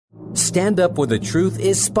Stand Up for the Truth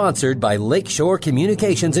is sponsored by Lakeshore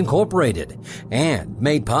Communications Incorporated and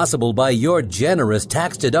made possible by your generous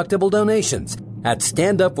tax-deductible donations at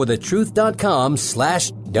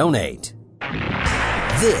standupforthetruth.com/donate.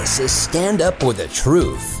 This is Stand Up for the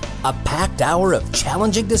Truth, a packed hour of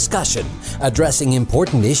challenging discussion addressing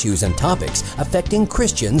important issues and topics affecting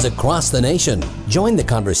Christians across the nation. Join the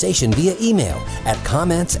conversation via email at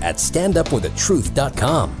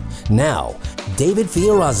comments@standupforthetruth.com. Now, David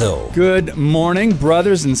Fiorazzo. Good morning,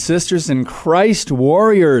 brothers and sisters in Christ,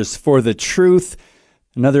 warriors for the truth.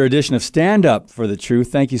 Another edition of Stand Up for the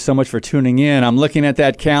Truth. Thank you so much for tuning in. I'm looking at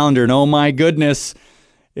that calendar, and oh my goodness,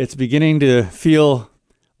 it's beginning to feel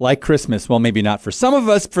like Christmas. Well, maybe not for some of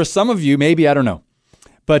us. For some of you, maybe, I don't know.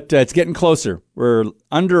 But it's getting closer. We're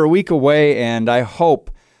under a week away, and I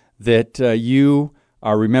hope that you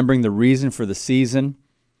are remembering the reason for the season.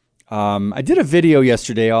 I did a video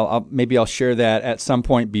yesterday. Maybe I'll share that at some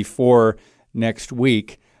point before next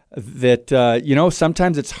week. That,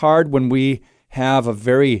 sometimes it's hard when we have a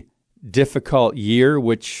very difficult year,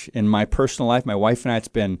 which in my personal life, my wife and I, it's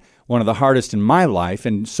been one of the hardest in my life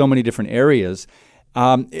in so many different areas.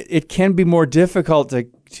 It can be more difficult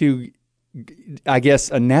to I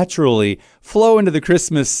guess, naturally flow into the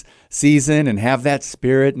Christmas season and have that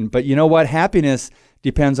spirit. But you know what? Happiness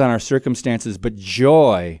depends on our circumstances, but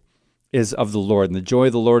joy is of the Lord, and the joy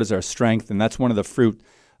of the Lord is our strength, and that's one of the fruit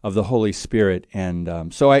of the Holy Spirit.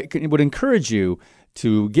 And so I would encourage you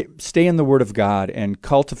to stay in the Word of God and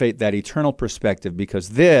cultivate that eternal perspective, because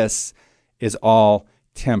this is all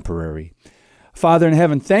temporary. Father in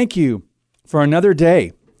heaven, thank you for another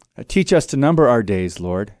day. Teach us to number our days,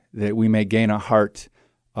 Lord, that we may gain a heart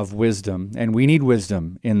of wisdom. And we need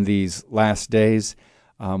wisdom in these last days.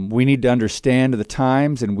 We need to understand the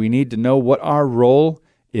times, and we need to know what our role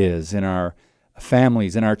is in our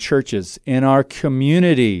families, in our churches, in our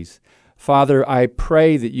communities. Father, I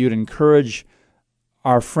pray that you'd encourage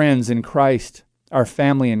our friends in Christ, our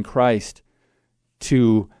family in Christ,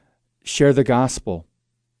 to share the gospel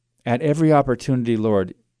at every opportunity,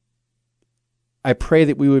 Lord. I pray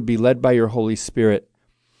that we would be led by your Holy Spirit,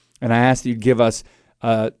 and I ask that you'd give us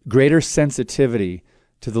greater sensitivity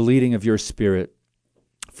to the leading of your Spirit.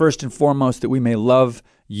 First and foremost, that we may love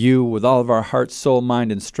you with all of our heart, soul,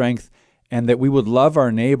 mind, and strength, and that we would love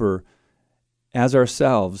our neighbor as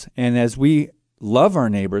ourselves. And as we love our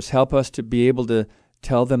neighbors, help us to be able to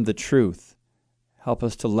tell them the truth. Help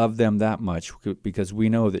us to love them that much, because we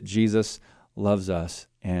know that Jesus loves us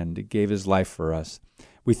and gave his life for us.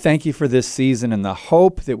 We thank you for this season and the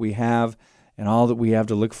hope that we have and all that we have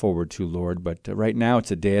to look forward to, Lord. But right now,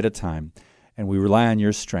 it's a day at a time, and we rely on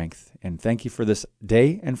your strength. And thank you for this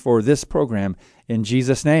day and for this program. In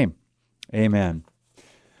Jesus' name, amen.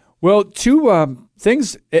 Well, two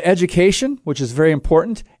things: education, which is very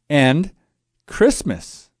important, and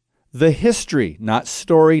Christmas, the history, not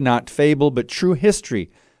story, not fable, but true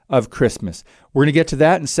history of Christmas. We're going to get to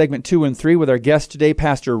that in segment 2 and 3 with our guest today,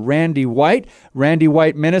 Pastor Randy White, Randy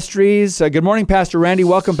White Ministries. Good morning, Pastor Randy.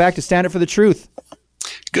 Welcome back to Stand Up for the Truth.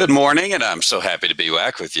 Good morning, and I'm so happy to be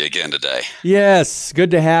back with you again today. Yes,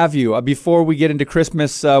 good to have you. Before we get into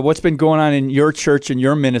Christmas, what's been going on in your church and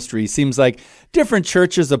your ministry? Seems like different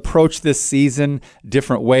churches approach this season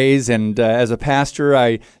different ways, and as a pastor,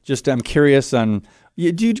 I'm curious on,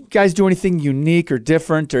 do you guys do anything unique or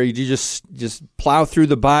different, or do you just plow through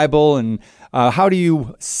the Bible, and how do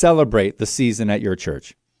you celebrate the season at your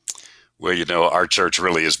church? Well, our church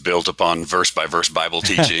really is built upon verse-by-verse Bible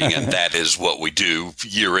teaching, and that is what we do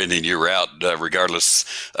year in and year out, regardless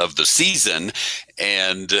of the season.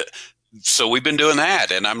 And so we've been doing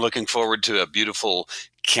that, and I'm looking forward to a beautiful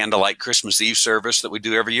candlelight Christmas Eve service that we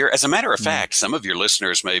do every year. As a matter of fact, some of your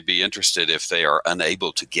listeners may be interested if they are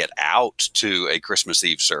unable to get out to a Christmas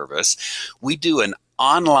Eve service. We do an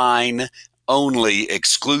online-only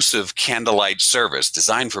exclusive candlelight service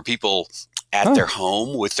designed for people at their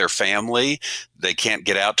home with their family. They can't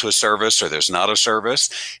get out to a service, or there's not a service.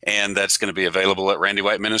 And that's going to be available at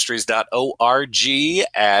randywhiteministries.org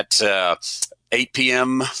at 8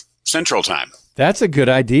 p.m. Central Time. That's a good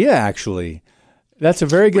idea, actually. That's a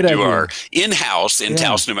very good idea. We do our in-house in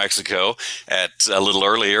Taos, New Mexico at a little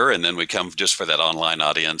earlier, and then we come just for that online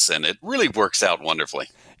audience, and it really works out wonderfully.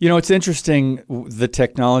 It's interesting, the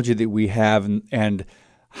technology that we have, and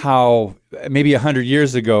how maybe 100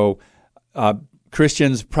 years ago,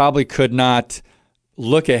 Christians probably could not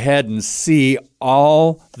look ahead and see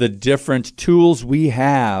all the different tools we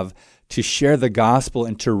have to share the gospel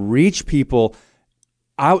and to reach people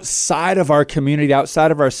outside of our community,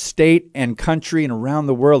 outside of our state and country and around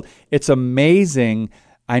the world. It's amazing.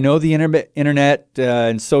 I know the internet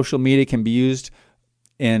and social media can be used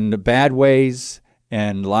in bad ways,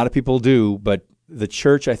 and a lot of people do, but the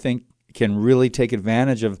church, I think, can really take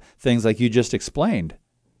advantage of things like you just explained.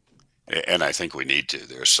 And I think we need to.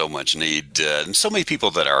 There's so much need, and so many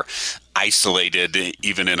people that are isolated,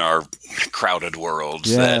 even in our crowded world,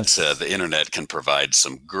 Yes. that the internet can provide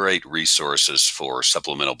some great resources for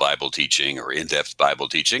supplemental Bible teaching or in-depth Bible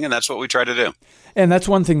teaching, and that's what we try to do. And that's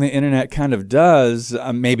one thing the internet kind of does,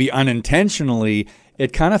 maybe unintentionally.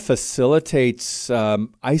 It kind of facilitates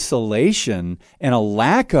isolation and a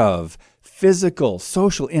lack of physical,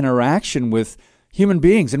 social interaction with human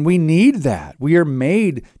beings, and we need that. We are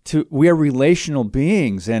relational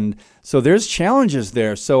beings, and so there's challenges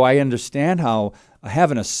there. So I understand how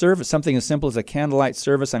having a service, something as simple as a candlelight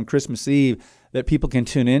service on Christmas Eve that people can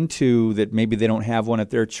tune into, that maybe they don't have one at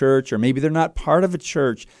their church, or maybe they're not part of a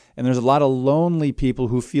church, and there's a lot of lonely people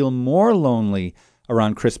who feel more lonely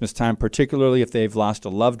around Christmas time, particularly if they've lost a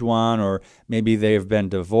loved one or maybe they've been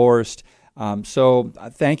divorced. So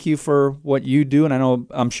thank you for what you do, and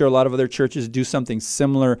I'm sure a lot of other churches do something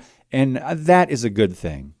similar, and that is a good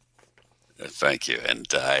thing. Thank you. And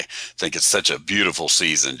I think it's such a beautiful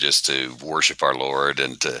season just to worship our Lord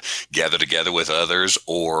and to gather together with others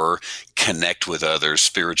or connect with others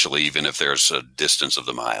spiritually, even if there's a distance of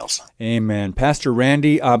the miles. Amen. Pastor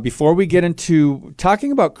Randy, before we get into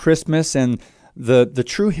talking about Christmas and the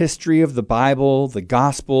true history of the Bible, the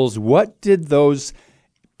Gospels, what did those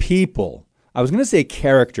people, I was going to say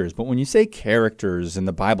characters, but when you say characters in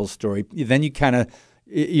the Bible story, then you kind of,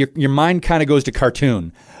 your mind kind of goes to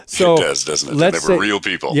cartoon. So it does, doesn't it? They were real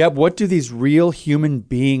people. Yep. What do these real human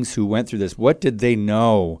beings who went through this, what did they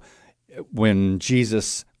know when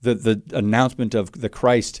Jesus, the announcement of the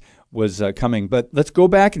Christ was coming? But let's go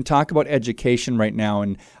back and talk about education right now.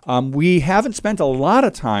 And we haven't spent a lot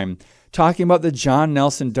of time talking about the John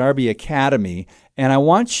Nelson Darby Academy. And I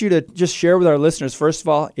want you to just share with our listeners, first of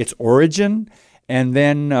all, its origin, and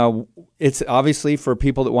then it's obviously for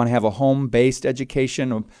people that want to have a home-based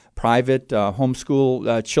education, a private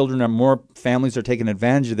homeschool children, or more families are taking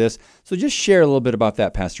advantage of this. So just share a little bit about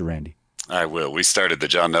that, Pastor Randy. I will. We started the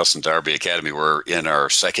John Nelson Darby Academy. We're in our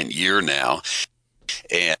second year now.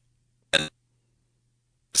 And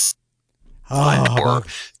for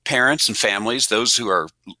parents and families, those who are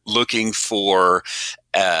looking for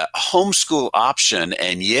a homeschool option,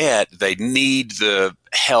 and yet they need the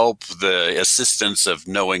help, the assistance of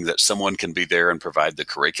knowing that someone can be there and provide the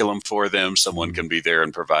curriculum for them. Someone can be there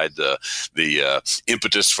and provide the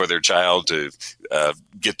impetus for their child to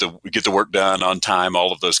get the work done on time.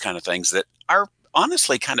 All of those kind of things that are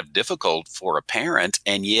honestly kind of difficult for a parent,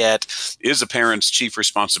 and yet is a parent's chief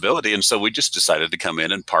responsibility. And so we just decided to come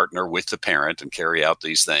in and partner with the parent and carry out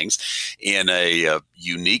these things in a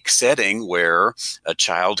unique setting where a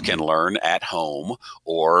child can learn at home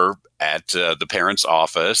or at the parent's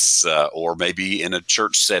office, or maybe in a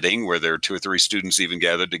church setting where there are 2 or 3 students even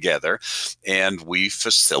gathered together. And we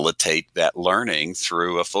facilitate that learning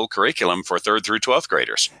through a full curriculum for 3rd through 12th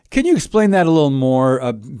graders. Can you explain that a little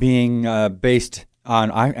more, being based on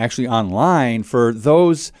actually online for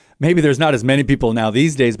those? Maybe there's not as many people now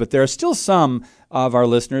these days, but there are still some of our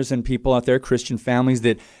listeners and people out there, Christian families,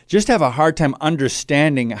 that just have a hard time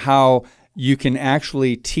understanding how you can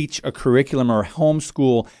actually teach a curriculum or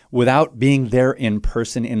homeschool without being there in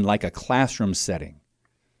person in like a classroom setting.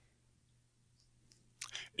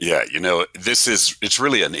 Yeah, it's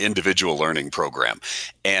really an individual learning program.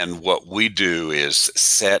 And what we do is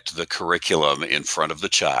set the curriculum in front of the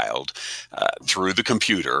child through the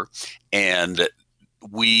computer, and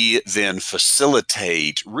we then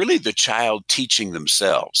facilitate really the child teaching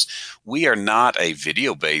themselves. We are not a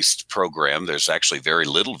video-based program. There's actually very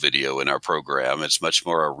little video in our program. It's much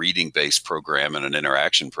more a reading-based program and an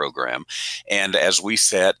interaction program. And as we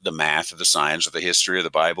set the math or the science or the history of the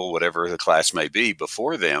Bible, whatever the class may be,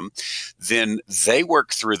 before them, then they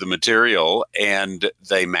work through the material and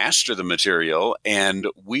they master the material, and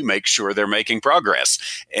we make sure they're making progress.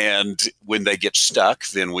 And when they get stuck,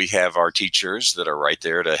 then we have our teachers that are right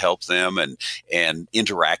there to help them and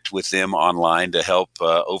interact with them online to help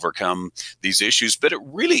overcome these issues. But it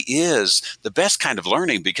really is the best kind of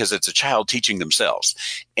learning because it's a child teaching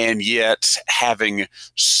themselves, and yet having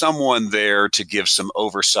someone there to give some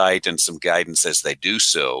oversight and some guidance as they do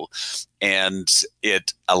so. And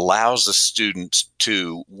it allows a student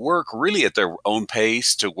to work really at their own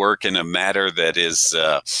pace, to work in a manner that is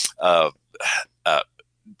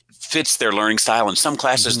fits their learning style. In some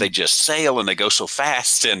classes, they just sail and they go so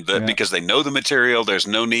fast, and because they know the material, there's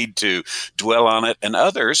no need to dwell on it. And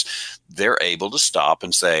others, they're able to stop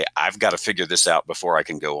and say, I've got to figure this out before I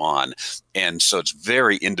can go on. And so it's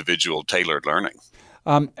very individual, tailored learning.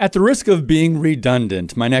 At the risk of being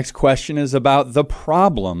redundant, my next question is about the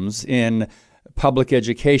problems in public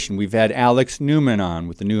education. We've had Alex Newman on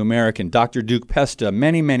with the New American, Dr. Duke Pesta,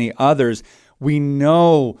 many, many others. We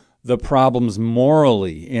know the problems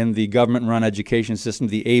morally in the government-run education system,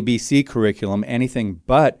 the ABC curriculum, anything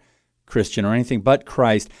but Christian or anything but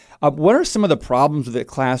Christ. What are some of the problems with the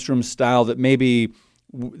classroom style that maybe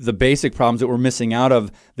the basic problems that we're missing out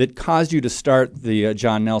of that caused you to start the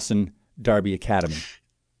John Nelson Darby Academy?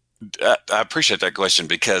 I appreciate that question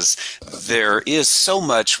because there is so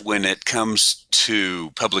much when it comes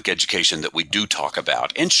to public education that we do talk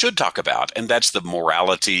about and should talk about, and that's the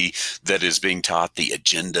morality that is being taught, the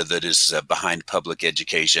agenda that is behind public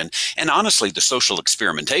education, and honestly, the social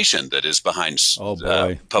experimentation that is behind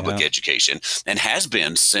public education and has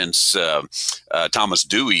been since Thomas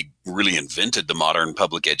Dewey really invented the modern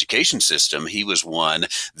public education system. He was one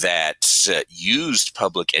that used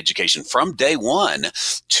public education from day one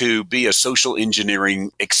to be a social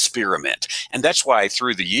engineering experiment. And that's why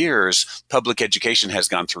through the years, public education has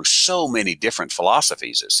gone through so many different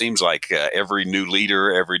philosophies. It seems like every new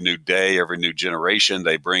leader, every new day, every new generation,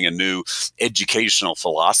 they bring a new educational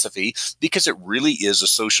philosophy because it really is a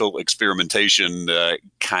social experimentation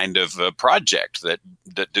kind of project that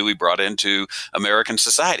Dewey brought into American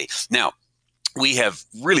society. Now, we have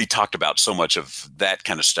really talked about so much of that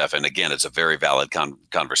kind of stuff. And again, it's a very valid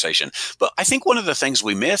conversation. But I think one of the things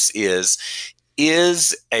we miss is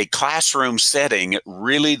a classroom setting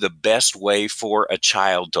really the best way for a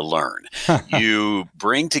child to learn? You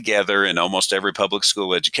bring together, in almost every public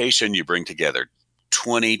school education, you bring together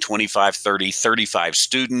 20, 25, 30, 35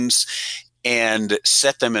 students and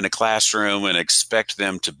set them in a classroom and expect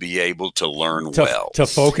them to be able to learn well. To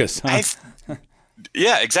focus, huh?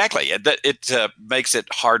 Yeah, exactly. It makes it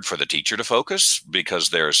hard for the teacher to focus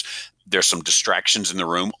because there's some distractions in the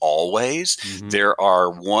room always. Mm-hmm. There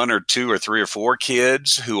are 1 or 2 or 3 or 4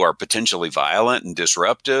 kids who are potentially violent and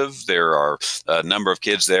disruptive. There are a number of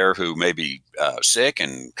kids there who may be sick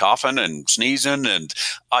and coughing and sneezing and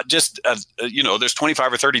there's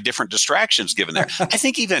 25 or 30 different distractions given there. I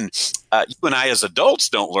think even you and I as adults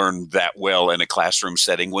don't learn that well in a classroom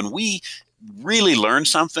setting. When we really learn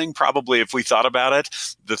something, probably if we thought about it,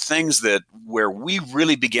 the things where we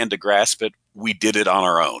really began to grasp it, we did it on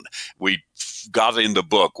our own. We got it in the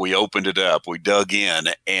book, we opened it up, we dug in,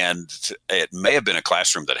 and it may have been a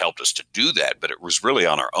classroom that helped us to do that, but it was really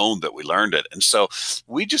on our own that we learned it. And so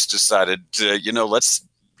we just decided,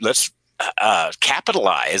 let's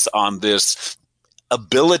capitalize on this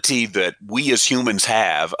ability that we as humans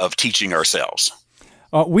have of teaching ourselves.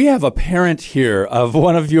 We have a parent here of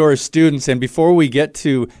one of your students, and before we get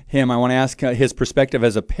to him, I want to ask his perspective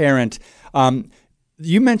as a parent.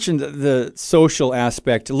 You mentioned the social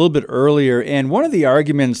aspect a little bit earlier, and one of the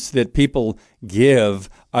arguments that people give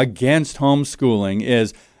against homeschooling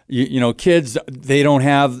is, kids, they don't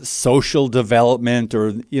have social development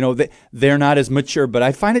or, they're not as mature. But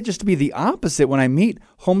I find it just to be the opposite when I meet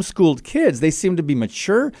homeschooled kids. They seem to be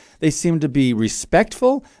mature. They seem to be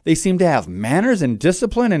respectful. They seem to have manners and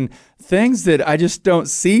discipline and things that I just don't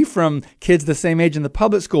see from kids the same age in the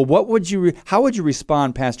public school. How would you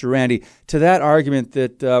respond, Pastor Randy, to that argument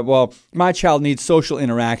that, my child needs social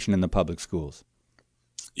interaction in the public schools?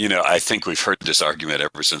 I think we've heard this argument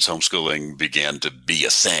ever since homeschooling began to be a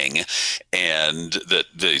thing, and that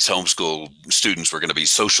these homeschool students were going to be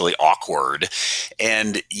socially awkward.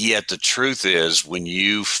 And yet the truth is, when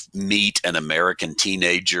you meet an American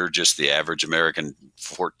teenager, just the average American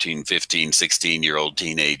 14, 15, 16-year-old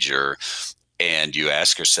teenager, and you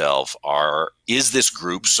ask yourself, is this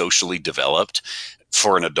group socially developed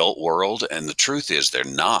for an adult world? And the truth is they're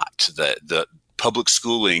not. The public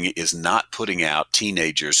schooling is not putting out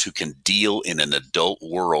teenagers who can deal in an adult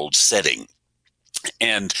world setting.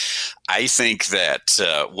 And I think that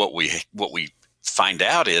what we find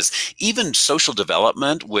out is even social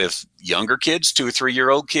development with younger kids, 2 or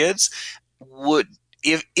 3-year-old kids, would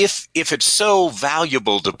if it's so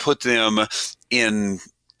valuable to put them in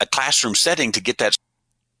a classroom setting to get that.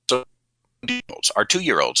 Our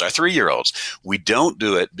 2-year-olds, our 3-year-olds. We don't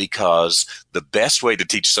do it because the best way to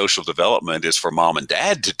teach social development is for mom and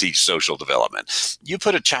dad to teach social development. You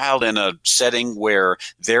put a child in a setting where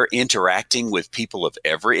they're interacting with people of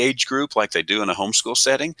every age group like they do in a homeschool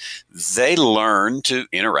setting, they learn to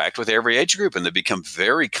interact with every age group and they become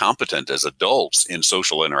very competent as adults in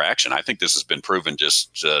social interaction. I think this has been proven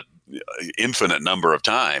just infinite number of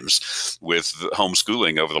times with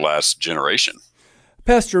homeschooling over the last generation.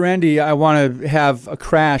 Pastor Randy, I want to have a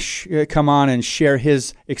Crash come on and share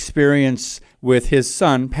his experience with his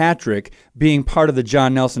son, Patrick, being part of the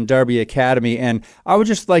John Nelson Darby Academy. And I would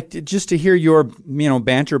just like to hear your,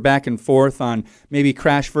 banter back and forth on maybe,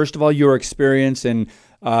 Crash, first of all, your experience and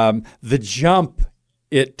the jump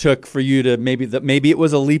it took for you to maybe it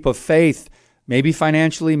was a leap of faith, maybe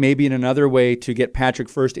financially, maybe in another way, to get Patrick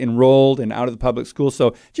first enrolled and out of the public school.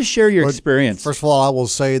 So just share your experience. First of all, I will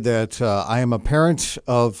say that I am a parent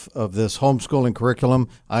of this homeschooling curriculum.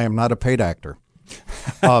 I am not a paid actor.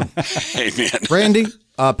 Amen. Randy,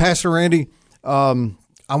 Pastor Randy, I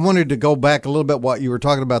wanted to go back a little bit what you were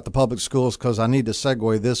talking about the public schools, because I need to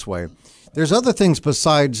segue this way. There's other things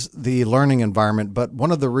besides the learning environment, but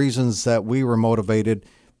one of the reasons that we were motivated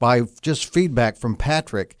by just feedback from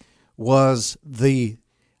Patrick was the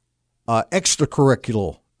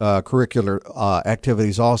extracurricular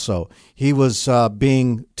activities also. He was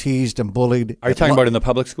being teased and bullied. Are you talking about in the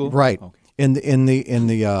public school? Right. Okay. In the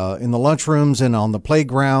lunchrooms and on the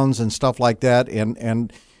playgrounds and stuff like that,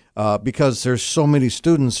 and because there's so many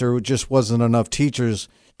students, there just wasn't enough teachers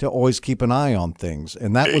to always keep an eye on things,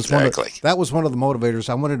 and that was one of the motivators.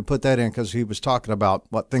 I wanted to put that in because he was talking about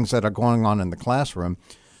what things that are going on in the classroom.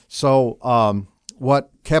 So what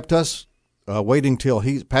kept us waiting till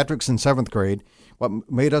Patrick's in 7th grade. What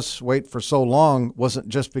made us wait for so long wasn't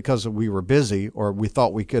just because we were busy or we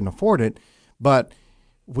thought we couldn't afford it, but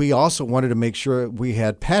we also wanted to make sure we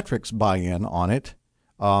had Patrick's buy-in on it,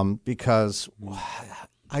 because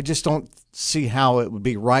I just don't see how it would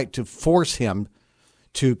be right to force him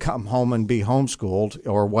to come home and be homeschooled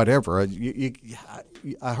or whatever.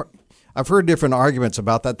 I've heard different arguments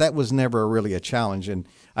about that. That was never really a challenge. And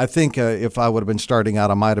I think if I would have been starting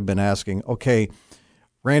out, I might have been asking, okay,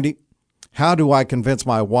 Randy, how do I convince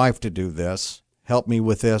my wife to do this? Help me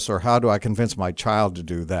with this. Or how do I convince my child to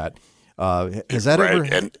do that? Has that right. ever?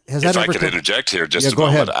 And has if that I ever could interject here just a go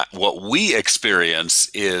moment, ahead. What we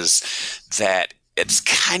experience is that it's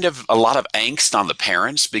kind of a lot of angst on the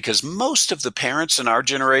parents, because most of the parents in our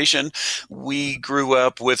generation, we grew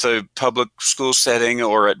up with a public school setting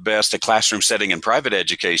or at best a classroom setting in private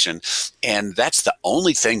education. And that's the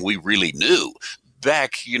only thing we really knew.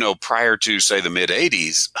 Back, prior to, say, the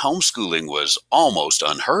mid-'80s, homeschooling was almost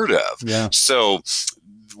unheard of. Yeah. So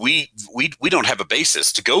we don't have a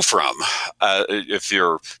basis to go from if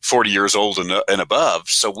you're 40 years old and above.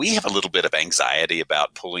 So we have a little bit of anxiety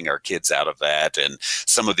about pulling our kids out of that, and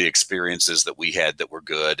some of the experiences that we had that were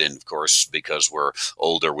good. And of course, because we're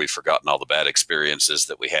older, we've forgotten all the bad experiences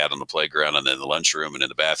that we had on the playground and in the lunchroom and in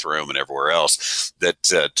the bathroom and everywhere else that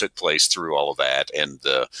took place through all of that, and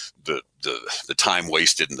the time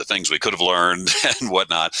wasted and the things we could have learned and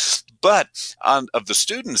whatnot. But of the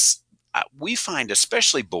students, we find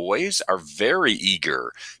especially boys are very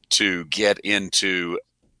eager to get into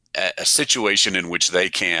a situation in which they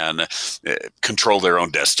can control their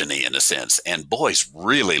own destiny, in a sense. And boys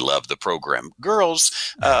really love the program.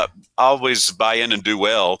 Girls always buy in and do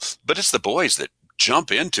well, but it's the boys that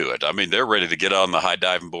jump into it. I mean, they're ready to get on the high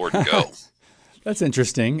diving board and go. That's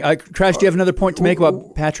interesting. Crash, do you have another point to make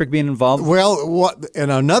about Patrick being involved? Well,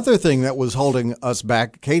 and another thing that was holding us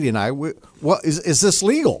back, Katie and I, is this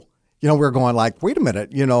legal? We're going like, wait a minute,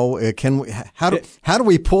 can we? How do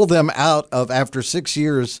we pull them out of after 6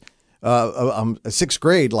 years, 6th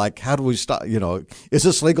grade? Like, how do we stop? Is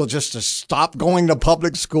this legal just to stop going to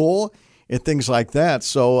public school and things like that?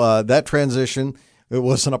 So that transition, it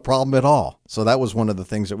wasn't a problem at all. So that was one of the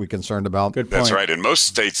things that we concerned about. Good point. That's right. In most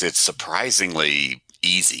states, it's surprisingly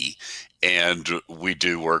easy. And we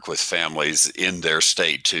do work with families in their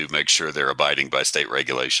state to make sure they're abiding by state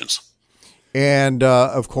regulations. And,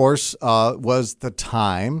 of course, was the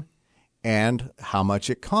time and how much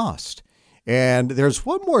it cost. And there's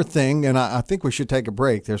one more thing, and I think we should take a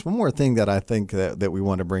break. There's one more thing that I think that we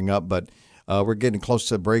want to bring up, but we're getting close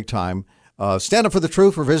to break time. Stand Up for the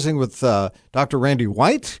Truth. We're visiting with Dr. Randy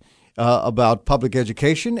White about public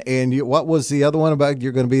education. And what was the other one about?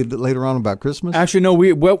 You're going to be later on about Christmas? Actually, no.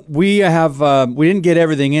 We didn't get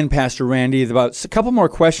everything in, Pastor Randy. About a couple more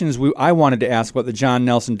questions I wanted to ask about the John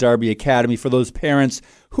Nelson Darby Academy for those parents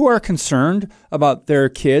who are concerned about their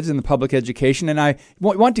kids in the public education, and I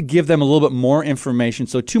want to give them a little bit more information.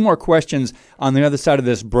 So 2 more questions on the other side of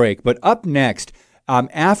this break. But up next,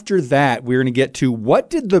 after that, we're going to get to what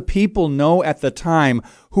did the people know at the time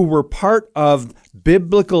who were part of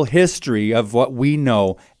biblical history of what we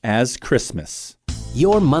know as Christmas.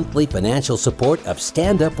 Your monthly financial support of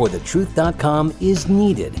StandUpForTheTruth.com is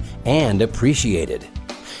needed and appreciated.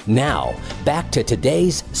 Now, back to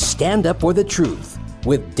today's Stand Up for the Truth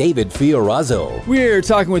with David Fiorazo. We're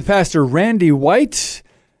talking with Pastor Randy White.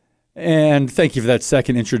 And thank you for that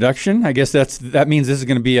second introduction. I guess that means this is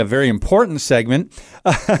going to be a very important segment.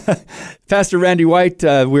 Pastor Randy White,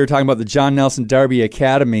 we were talking about the John Nelson Darby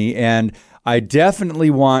Academy, and I definitely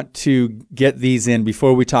want to get these in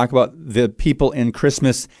before we talk about the people in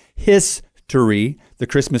Christmas history, the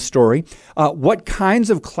Christmas story. What kinds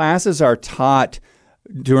of classes are taught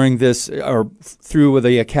during this or through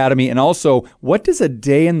the academy? And also, what does a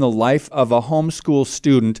day in the life of a homeschool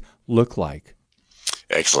student look like?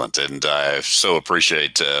 Excellent. And I so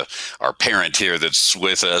appreciate our parent here that's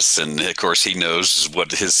with us. And of course, he knows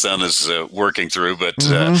what his son is working through, but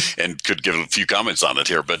and could give a few comments on it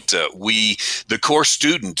here. But the core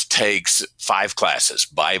student takes 5 classes: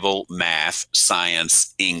 Bible, math,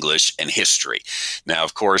 science, English, and history. Now,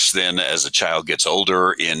 of course, then as a child gets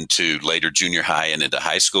older into later junior high and into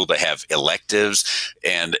high school, they have electives,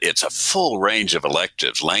 and it's a full range of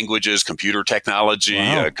electives: languages, computer technology,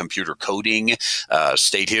 computer coding,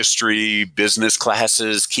 state history, business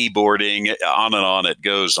classes, keyboarding, on and on it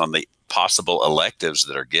goes on the possible electives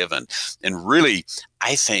that are given. And really,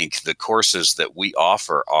 I think the courses that we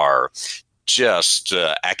offer are just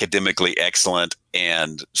academically excellent,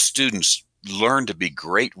 and students learn to be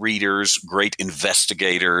great readers, great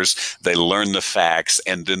investigators. They learn the facts,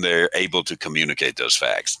 and then they're able to communicate those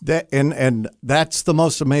facts. And that's the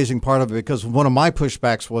most amazing part of it, because one of my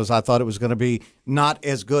pushbacks was I thought it was going to be not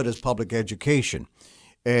as good as public education.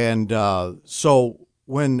 And so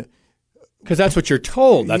when... Because that's what you're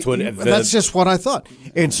told. That's just what I thought.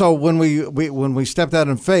 And so when we stepped out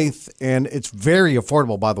in faith, and it's very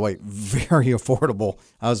affordable, by the way, very affordable.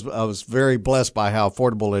 I was very blessed by how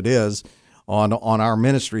affordable it is on our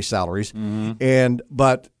ministry salaries.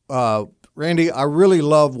 But Randy, I really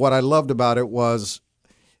love what I loved about it was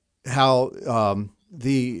how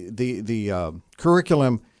the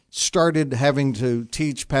curriculum started having to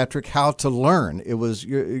teach Patrick how to learn. It was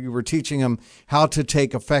you were teaching him how to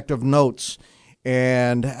take effective notes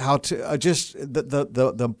and how to just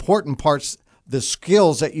the important parts, the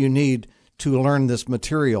skills that you need to learn this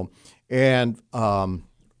material. And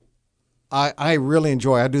I really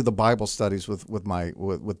enjoy. I do the Bible studies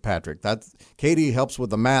with Patrick. Katie helps with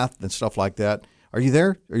the math and stuff like that. Are you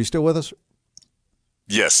there? Are you still with us?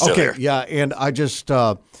 Yes, still okay, here. Yeah, and I just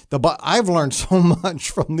I've learned so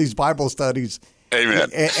much from these Bible studies. Amen.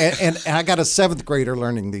 And I got a 7th grader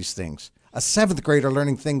learning these things. A 7th grader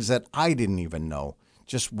learning things that I didn't even know.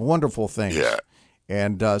 Just wonderful things. Yeah.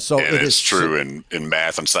 And so it is true in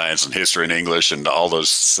math and science and history and English and all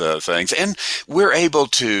those things. And we're able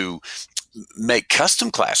to make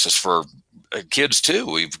custom classes for kids too.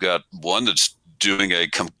 We've got one that's doing a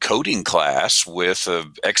coding class with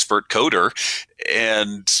an expert coder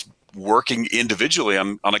and working individually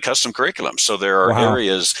on a custom curriculum. So there are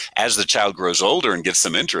areas as the child grows older and gets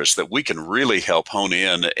some interest that we can really help hone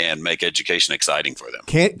in and make education exciting for them.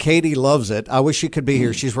 Katie loves it. I wish she could be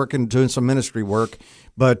here. She's doing some ministry work,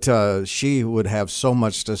 but she would have so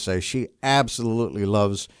much to say. She absolutely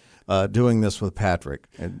loves doing this with Patrick,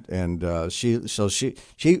 and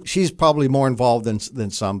she's probably more involved than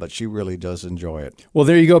some, but she really does enjoy it. Well,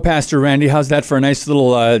 there you go, Pastor Randy. How's that for a nice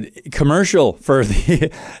little commercial for the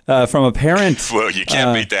from a parent? Well, you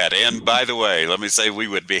can't beat that. And by the way, let me say we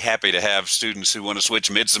would be happy to have students who want to switch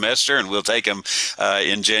mid-semester, and we'll take them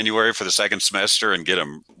in January for the second semester and get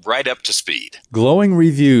them right up to speed. Glowing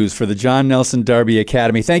reviews for the John Nelson Darby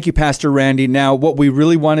Academy. Thank you, Pastor Randy. Now, what we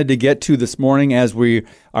really wanted to get to this morning as we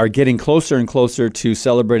are getting closer and closer to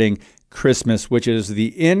celebrating Christmas, which is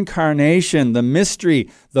the incarnation, the mystery,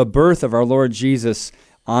 the birth of our Lord Jesus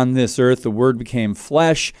on this earth. The Word became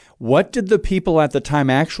flesh. What did the people at the time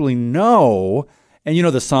actually know? And you know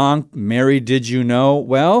the song, Mary, Did You Know?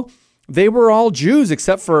 Well, they were all Jews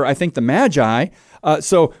except for, I think, the Magi.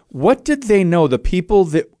 So what did they know, the people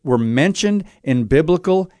that were mentioned in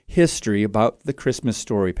biblical history about the Christmas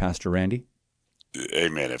story, Pastor Randy?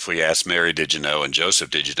 Amen. If we ask Mary, did you know? And Joseph,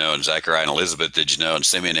 did you know? And Zechariah and Elizabeth, did you know? And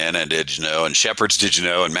Simeon and Anna, did you know? And shepherds, did you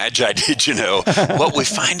know? And Magi, did you know? What we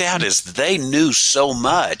find out is they knew so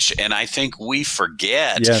much. And I think we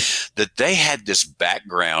forget that they had this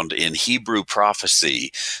background in Hebrew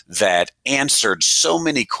prophecy that answered so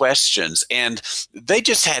many questions. And they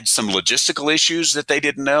just had some logistical issues that they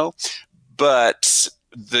didn't know. But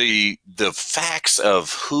the facts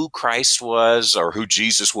of who Christ was, or who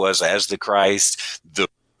Jesus was as the Christ, the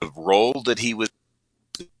role that he was,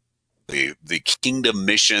 the kingdom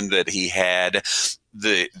mission that he had,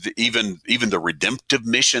 even the redemptive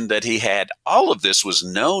mission that he had, all of this was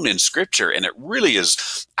known in Scripture, and it really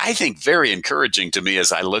is, I think, very encouraging to me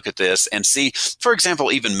as I look at this and see, for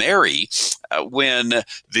example, even Mary, when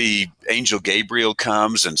the angel Gabriel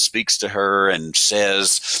comes and speaks to her and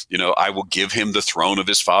says, I will give him the throne of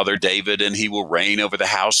his father David, and he will reign over the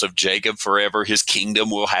house of Jacob forever. His kingdom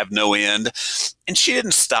will have no end. And she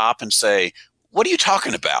didn't stop and say, what are you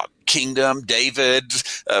talking about? Kingdom, David,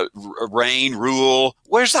 reign, rule.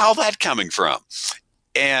 Where's all that coming from?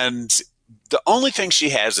 And the only thing she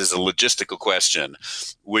has is a logistical question,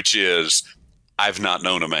 which is, I've not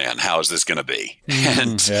known a man. How is this going to be?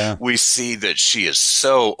 And we see that she is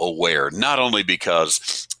so aware, not only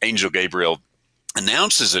because Angel Gabriel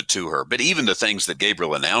announces it to her, but even the things that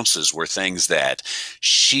Gabriel announces were things that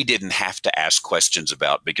she didn't have to ask questions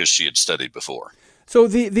about because she had studied before. So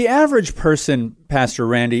the average person, Pastor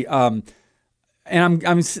Randy, and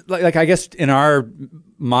I'm like, I guess in our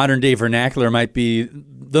modern day vernacular might be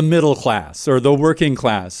the middle class or the working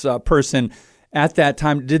class person at that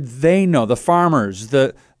time. Did they know, the farmers,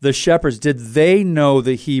 the shepherds, did they know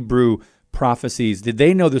the Hebrew prophecies? Did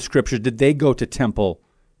they know the scriptures? Did they go to temple?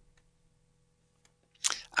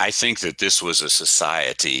 I think that this was a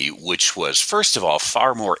society which was, first of all,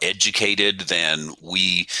 far more educated than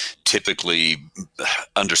we typically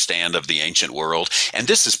understand of the ancient world. And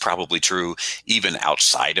this is probably true even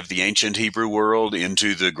outside of the ancient Hebrew world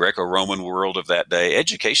into the Greco-Roman world of that day.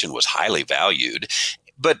 Education was highly valued.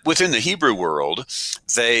 But within the Hebrew world,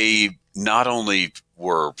 they not only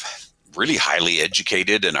were really highly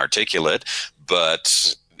educated and articulate,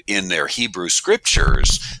 but in their Hebrew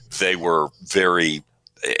scriptures, they were very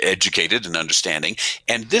educated and understanding.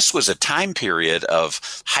 And this was a time period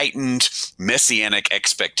of heightened messianic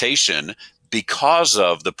expectation because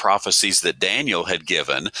of the prophecies that Daniel had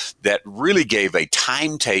given that really gave a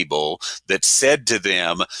timetable that said to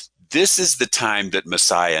them, this is the time that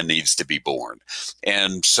Messiah needs to be born.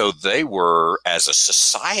 And so they were, as a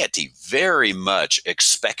society, very much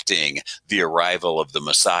expecting the arrival of the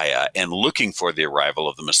Messiah and looking for the arrival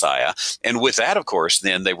of the Messiah. And with that, of course,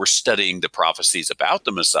 then they were studying the prophecies about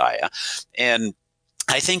the Messiah. And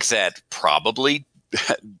I think that probably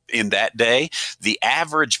in that day, the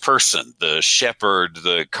average person, the shepherd,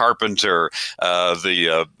 the carpenter,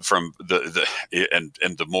 the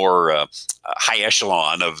more high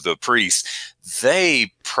echelon of the priests, they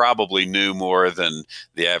probably knew more than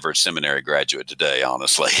the average seminary graduate today,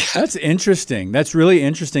 honestly. That's interesting. That's really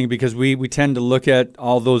interesting because we tend to look at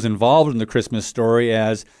all those involved in the Christmas story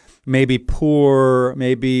as maybe poor,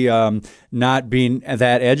 maybe not being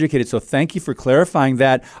that educated. So thank you for clarifying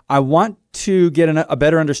that. I want to get a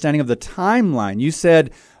better understanding of the timeline. You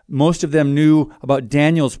said most of them knew about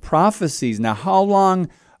Daniel's prophecies. Now, how long,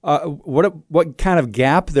 what kind of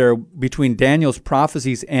gap there between Daniel's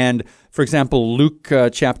prophecies and, for example, Luke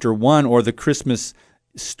chapter 1 or the Christmas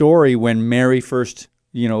story when Mary first,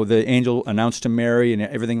 the angel announced to Mary and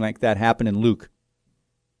everything like that happened in Luke?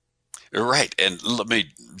 Right. And let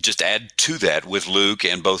me just add to that with Luke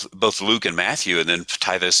and both Luke and Matthew, and then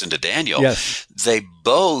tie this into Daniel. Yes. They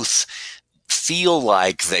both feel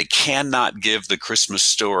like they cannot give the Christmas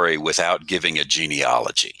story without giving a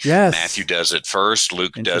genealogy. Yes. Matthew does it first.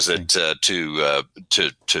 Luke does it to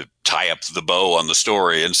tie up the bow on the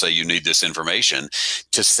story and say you need this information,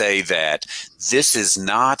 to say that this is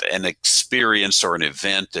not an experience or an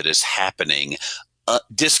event that is happening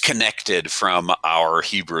disconnected from our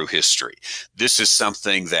Hebrew history. This is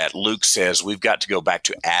something that Luke says we've got to go back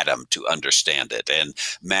to Adam to understand it. And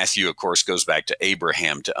Matthew, of course, goes back to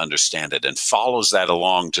Abraham to understand it and follows that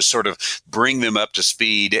along to sort of bring them up to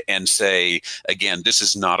speed and say, again, this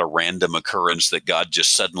is not a random occurrence that God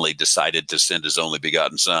just suddenly decided to send his only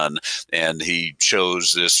begotten son. And he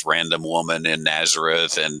chose this random woman in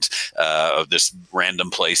Nazareth and this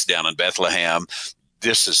random place down in Bethlehem.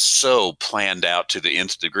 This is so planned out to the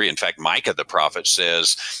nth degree. In fact, Micah the prophet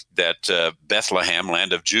says that Bethlehem,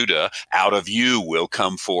 land of Judah, out of you will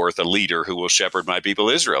come forth a leader who will shepherd my people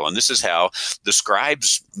Israel. And this is how the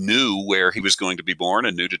scribes knew where he was going to be born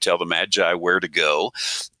and knew to tell the Magi where to go.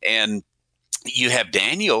 And you have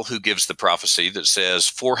Daniel who gives the prophecy that says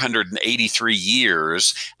 483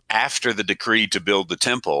 years after the decree to build the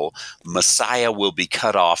temple, Messiah will be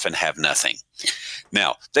cut off and have nothing.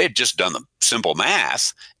 Now, they had just done the simple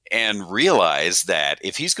math and realized that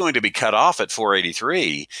if he's going to be cut off at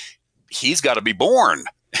 483, he's got to be born.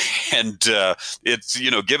 And it's,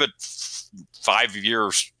 give it 5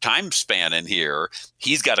 years time span in here.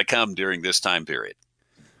 He's got to come during this time period.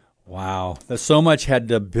 Wow. So much had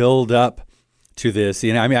to build up to this.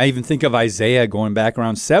 I even think of Isaiah going back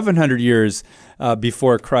around 700 years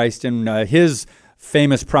before Christ and his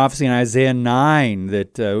famous prophecy in Isaiah 9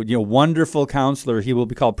 that, wonderful counselor, he will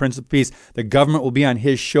be called Prince of Peace. The government will be on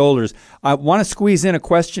his shoulders. I want to squeeze in a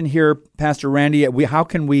question here, Pastor Randy. How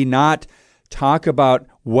can we not talk about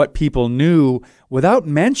what people knew without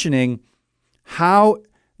mentioning how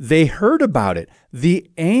they heard about it? The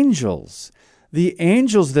angels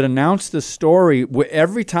that announce the story,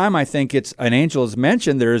 every time I think it's an angel is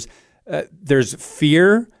mentioned, there's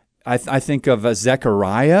fear. I think of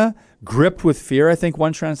Zechariah, gripped with fear, I think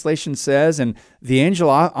one translation says, and the angel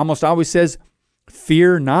almost always says,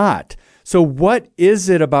 fear not. So what is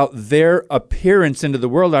it about their appearance into the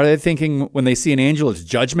world? Are they thinking when they see an angel, it's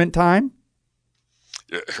judgment time?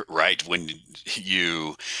 Right.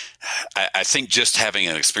 I think just having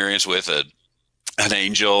an experience with an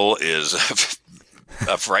angel is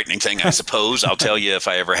a frightening thing, I suppose. I'll tell you if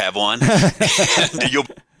I ever have one. And you'll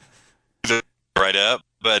right up.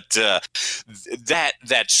 But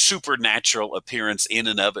that supernatural appearance in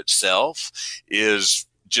and of itself is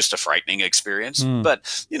just a frightening experience.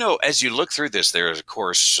 But, as you look through this, there is, of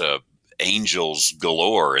course, angels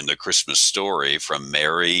galore in the Christmas story, from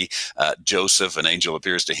Mary, Joseph, an angel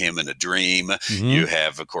appears to him in a dream. Mm-hmm. You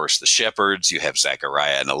have, of course, the shepherds. You have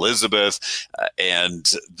Zechariah and Elizabeth, and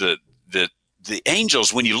the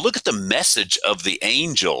angels. When you look at the message of the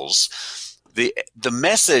angels, the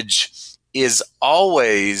message is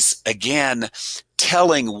always, again,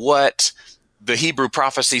 telling what the Hebrew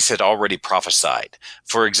prophecies had already prophesied.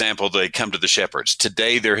 For example, they come to the shepherds.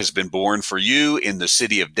 Today there has been born for you in the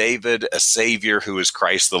city of David a Savior who is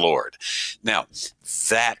Christ the Lord. Now,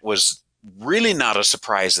 that was really not a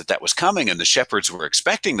surprise that was coming, and the shepherds were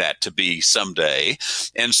expecting that to be someday.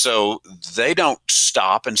 And so they don't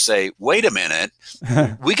stop and say, wait a minute,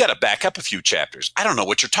 we got to back up a few chapters. I don't know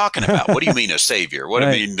what you're talking about. What do you mean a Savior? What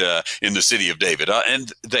do you mean in the city of David?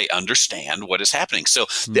 And they understand what is happening. So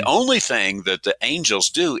the only thing that the angels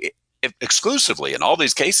do exclusively in all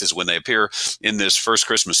these cases when they appear in this first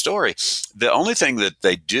Christmas story, the only thing that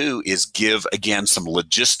they do is give, again, some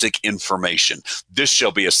logistic information. This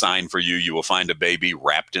shall be a sign for you. You will find a baby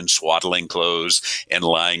wrapped in swaddling clothes and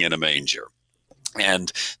lying in a manger.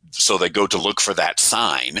 And so they go to look for that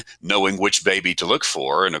sign, knowing which baby to look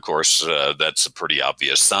for. And of course, that's a pretty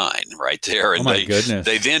obvious sign right there. And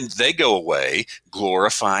they go away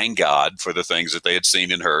glorifying God for the things that they had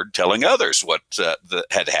seen and heard, telling others what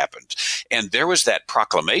had happened. And there was that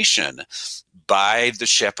proclamation by the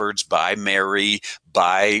shepherds, by Mary,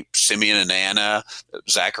 by Simeon and Anna,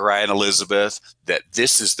 Zechariah and Elizabeth, that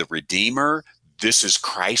this is the Redeemer. This is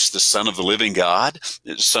Christ, the Son of the living God.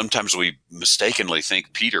 Sometimes we mistakenly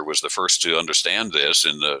think Peter was the first to understand this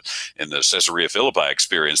in the Caesarea Philippi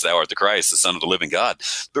experience. Thou art the Christ, the Son of the living God.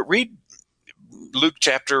 But read Luke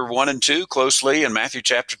chapter 1 and 2 closely, and Matthew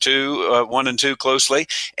chapter 2, 1 and 2 closely,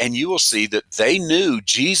 and you will see that they knew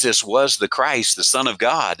Jesus was the Christ, the Son of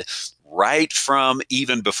God, right from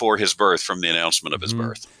even before his birth, from the announcement of his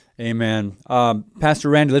birth. Amen. Pastor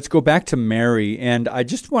Randy, let's go back to Mary, and I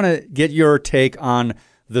just want to get your take on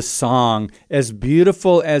the song. As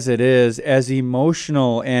beautiful as it is, as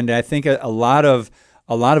emotional, and I think a lot of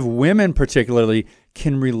women particularly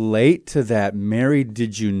can relate to that. Mary,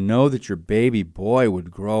 did you know that your baby boy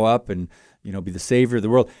would grow up and be the Savior of the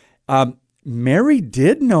world? Mary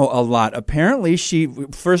did know a lot. Apparently,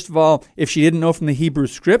 first of all, if she didn't know from the Hebrew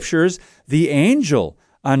Scriptures, the angel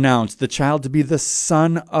announced the child to be the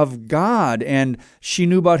Son of God, and she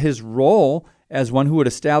knew about his role as one who would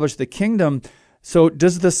establish the kingdom. So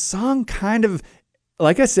does the song kind of,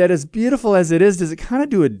 like I said, as beautiful as it is, does it kind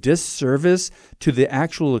of do a disservice to the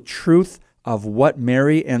actual truth of what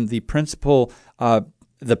Mary and the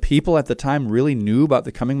the people at the time really knew about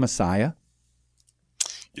the coming Messiah?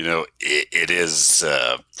 It is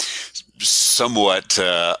somewhat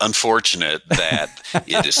unfortunate that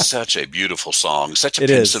it is such a beautiful song, such a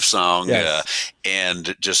pensive song, yes.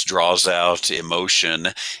 And just draws out emotion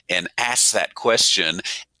and asks that question.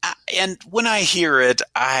 And when I hear it,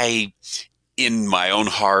 I, in my own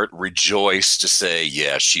heart, rejoice to say,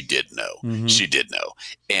 yeah, she did know. Mm-hmm. She did know.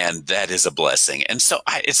 And that is a blessing. And so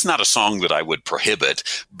it's not a song that I would prohibit,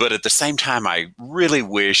 but at the same time, I really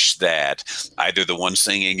wish that either the one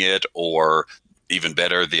singing it or even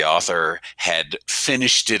better, the author had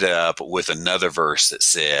finished it up with another verse that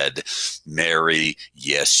said, Mary,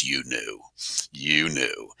 yes, you knew. You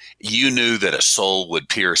knew. You knew that a soul would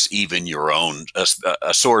pierce even your own,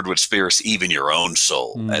 a sword would pierce even your own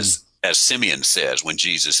soul, as Simeon says when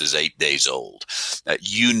Jesus is 8 days old.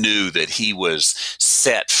 You knew that he was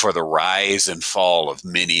set for the rise and fall of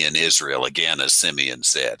many in Israel, again, as Simeon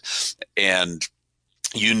said. And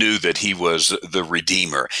you knew that he was the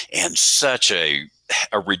Redeemer, and such a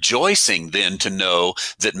a rejoicing then to know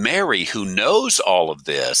that Mary, who knows all of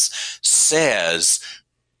this, says,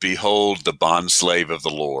 "Behold, the bondslave of the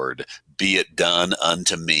Lord, be it done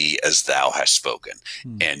unto me as thou hast spoken."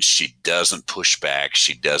 And she doesn't push back.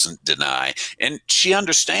 She doesn't deny. And she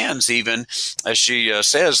understands, even as she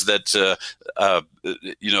says that,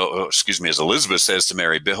 as Elizabeth says to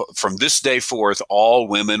Mary, "From this day forth, all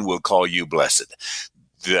women will call you blessed."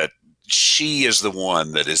 That she is the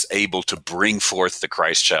one that is able to bring forth the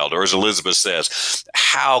Christ child. Or as Elizabeth says,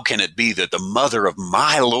 "How can it be that the mother of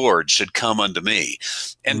my Lord should come unto me?"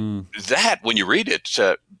 And that, when you read it,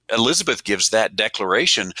 Elizabeth gives that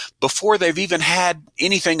declaration before they've even had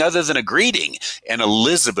anything other than a greeting. And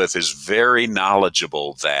Elizabeth is very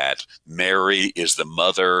knowledgeable that Mary is the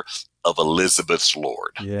mother of Elizabeth's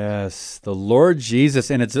Lord. Yes, the Lord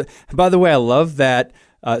Jesus. And it's, by the way, I love that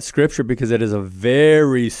scripture because it is a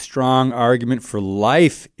very strong argument for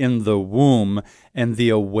life in the womb and the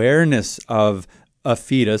awareness of a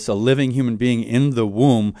fetus, a living human being in the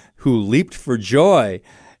womb who leaped for joy.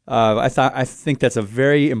 I think that's a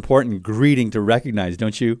very important greeting to recognize,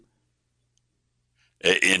 don't you?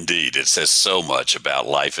 Indeed, it says so much about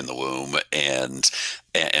life in the womb and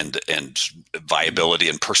viability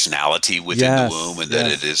and personality within the womb, and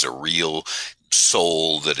that it is a real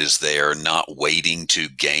soul that is there, not waiting to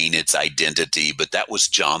gain its identity. But that was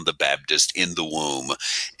John the Baptist in the womb,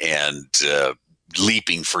 and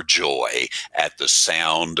leaping for joy at the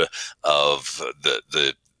sound of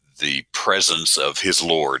the presence of his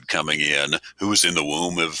Lord coming in, who was in the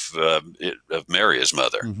womb of Mary, his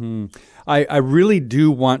mother. Mm-hmm. I really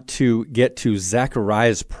do want to get to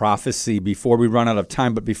Zechariah's prophecy before we run out of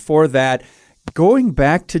time. But before that, going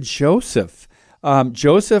back to Joseph.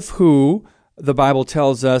 Joseph, who the Bible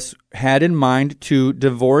tells us had in mind to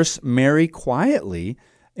divorce Mary quietly,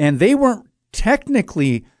 and they weren't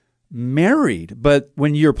technically married. But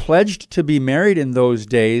when you're pledged to be married in those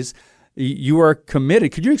days, you are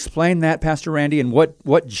committed. Could you explain that, Pastor Randy, and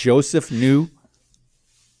what Joseph knew?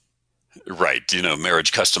 Right.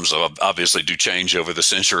 Marriage customs obviously do change over the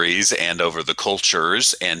centuries and over the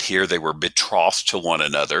cultures. And here they were betrothed to one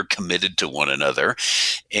another, committed to one another,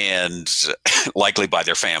 and likely by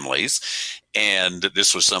their families. And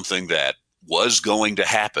this was something that was going to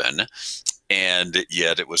happen. And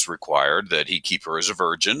yet it was required that he keep her as a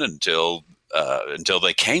virgin until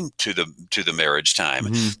they came to the marriage time.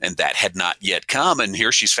 Mm-hmm. And that had not yet come. And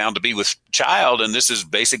here she's found to be with child. And this is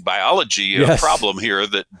basic biology problem here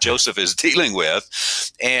that Joseph is dealing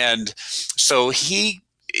with. And so he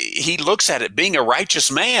looks at it, being a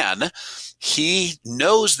righteous man. He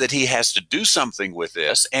knows that he has to do something with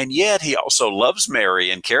this, and yet he also loves Mary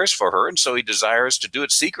and cares for her, and so he desires to do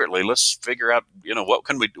it secretly. Let's figure out,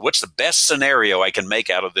 what's the best scenario I can make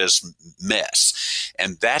out of this mess?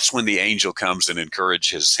 And that's when the angel comes and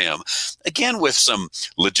encourages him, again with some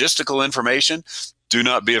logistical information. "Do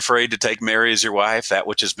not be afraid to take Mary as your wife. That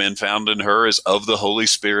which has been found in her is of the Holy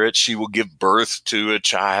Spirit. She will give birth to a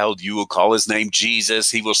child. You will call his name Jesus.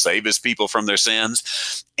 He will save his people from their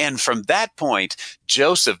sins." And from that point,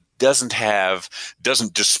 Joseph doesn't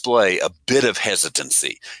display a bit of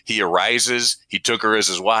hesitancy. He arises, he took her as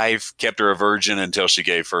his wife, kept her a virgin until she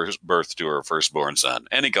gave birth to her firstborn son,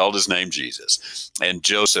 and he called his name Jesus. And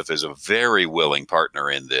Joseph is a very willing partner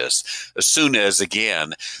in this. As soon as,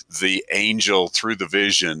 again, the angel, through the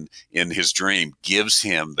vision in his dream, gives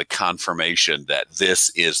him the confirmation that this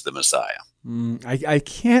is the Messiah. I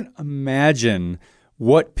can't imagine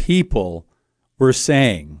what people were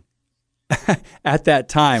saying at that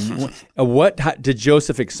time. What did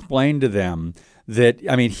Joseph explain to them?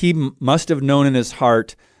 He must have known in his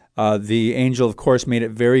heart. The angel, of course, made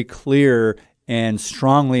it very clear and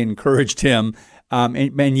strongly encouraged him.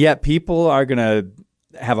 And yet people are going to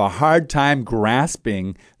have a hard time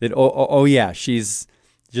grasping that, yeah, she's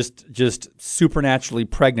just supernaturally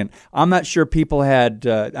pregnant. I'm not sure people had,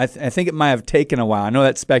 I think it might have taken a while. I know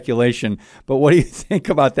that's speculation, but what do you think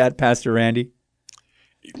about that, Pastor Randy?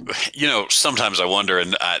 Sometimes I wonder,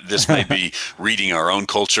 and this may be reading our own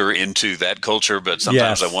culture into that culture, but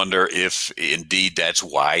sometimes I wonder if indeed that's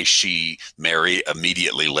why Mary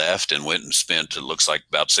immediately left and went and spent, it looks like,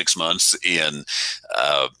 about 6 months in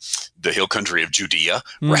the hill country of Judea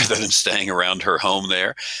rather than staying around her home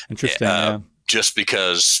there. Interesting. Just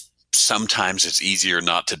because sometimes it's easier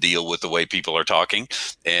not to deal with the way people are talking,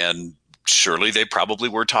 and surely they probably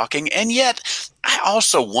were talking. And yet I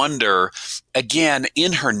also wonder, again,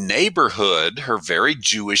 in her neighborhood, her very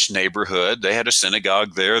Jewish neighborhood, they had a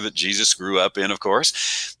synagogue there that Jesus grew up in, of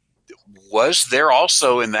course. Was there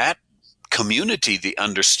also in that community the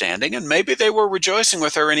understanding, and maybe they were rejoicing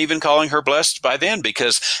with her and even calling her blessed by then,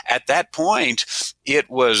 because at that point it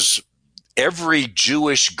was every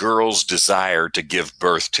Jewish girl's desire to give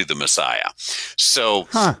birth to the Messiah. So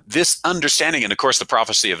this understanding, and of course the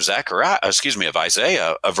prophecy of of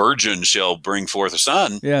Isaiah, a virgin shall bring forth a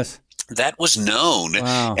son. Yes. That was known.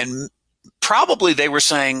 Wow. And probably they were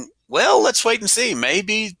saying, well, let's wait and see.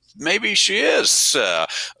 Maybe she is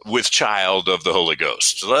with child of the Holy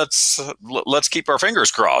Ghost. Let's keep our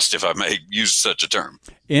fingers crossed, if I may use such a term.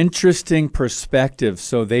 Interesting perspective.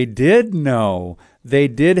 So they did know. They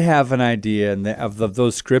did have an idea of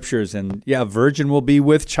those scriptures, and a virgin will be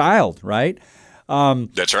with child, right?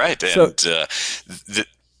 That's right. And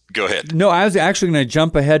go ahead. No, I was actually going to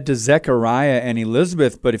jump ahead to Zechariah and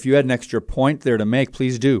Elizabeth, but if you had an extra point there to make,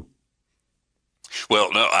 please do.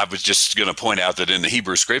 Well, no, I was just going to point out that in the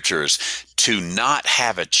Hebrew Scriptures, to not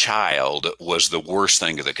have a child was the worst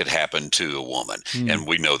thing that could happen to a woman. And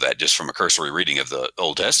we know that just from a cursory reading of the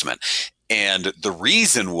Old Testament. And the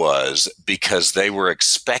reason was because they were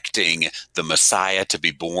expecting the Messiah to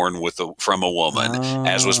be born from a woman,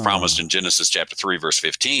 as was promised in Genesis chapter 3, verse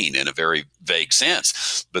 15, in a very vague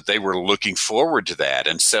sense. But they were looking forward to that.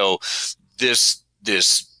 And so this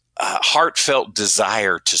heartfelt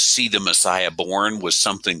desire to see the Messiah born was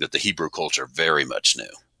something that the Hebrew culture very much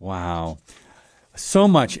knew. Wow. So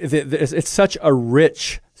much. It's such a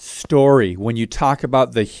rich story when you talk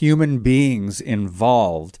about the human beings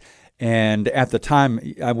involved. And at the time,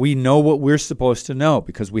 we know what we're supposed to know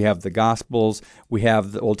because we have the Gospels, we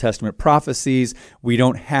have the Old Testament prophecies. We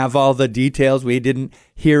don't have all the details. We didn't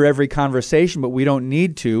hear every conversation, but we don't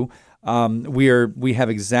need to. We have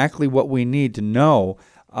exactly what we need to know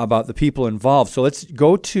about the people involved. So let's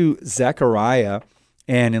go to Zechariah,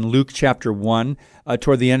 and in Luke chapter 1,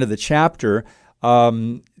 toward the end of the chapter.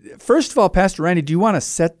 First of all, Pastor Randy, do you want to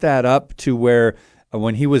set that up to where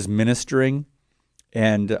when he was ministering?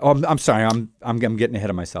 And I'm sorry, I'm getting ahead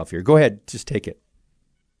of myself here. Go ahead, just take it.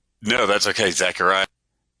 No, that's okay. Zechariah,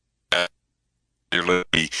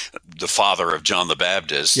 the father of John the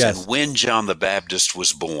Baptist. Yes. And when John the Baptist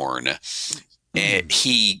was born,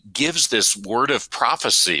 he gives this word of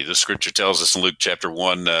prophecy. The scripture tells us in Luke chapter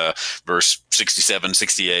 1, verse 67,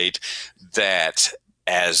 68, that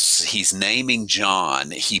as he's naming John,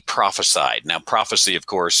 he prophesied. Now, prophecy, of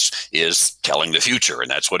course, is telling the future, and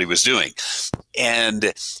that's what he was doing.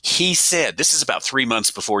 And he said, this is about 3 months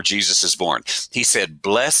before Jesus is born. He said,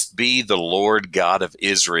 "Blessed be the Lord God of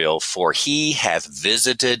Israel, for he hath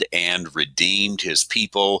visited and redeemed his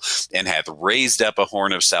people, and hath raised up a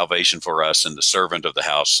horn of salvation for us in the servant of the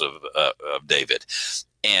house of David."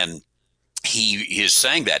 And he is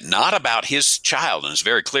saying that not about his child, and it's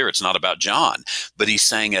very clear it's not about John, but he's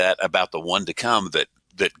saying that about the one to come,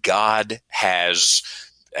 that God has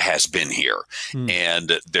been here,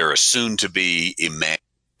 and there is soon to be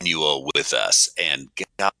Emmanuel with us, and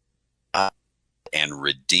God and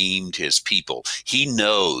redeemed his people. He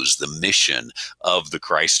knows the mission of the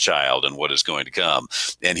Christ child and what is going to come.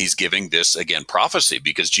 And he's giving this, again, prophecy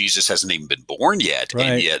because Jesus hasn't even been born yet. Right.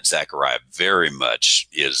 And yet Zechariah very much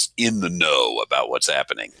is in the know about what's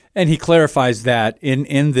happening. And he clarifies that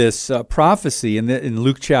in this prophecy in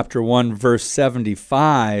Luke chapter 1, verse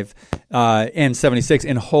 75 and 76,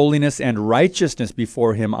 "In holiness and righteousness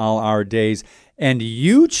before him all our days. And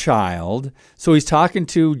you, child," so he's talking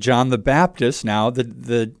to John the Baptist now,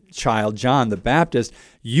 the child John the Baptist,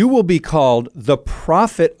 "you will be called the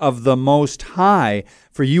prophet of the Most High,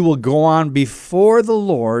 for you will go on before the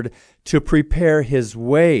Lord to prepare his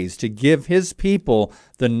ways, to give his people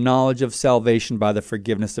the knowledge of salvation by the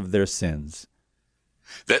forgiveness of their sins."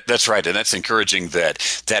 That's right, and that's encouraging. That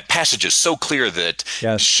passage is so clear that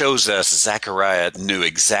shows us Zechariah knew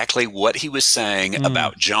exactly what he was saying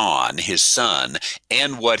about John, his son,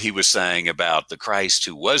 and what he was saying about the Christ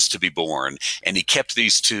who was to be born, and he kept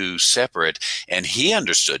these two separate, and he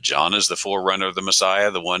understood John as the forerunner of the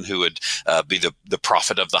Messiah, the one who would be the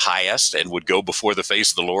prophet of the highest and would go before the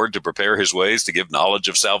face of the Lord to prepare his ways, to give knowledge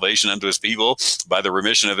of salvation unto his people by the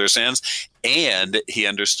remission of their sins, and he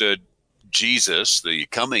understood Jesus, the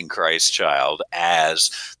coming Christ child,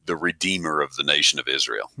 as the Redeemer of the nation of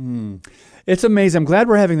Israel. It's amazing. I'm glad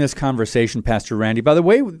we're having this conversation, Pastor Randy. By the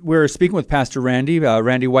way, we're speaking with Pastor Randy,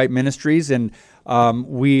 Randy White Ministries, and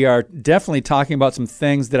we are definitely talking about some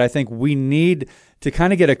things that I think we need to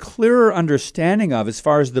kind of get a clearer understanding of as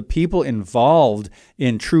far as the people involved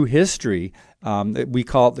in true history. We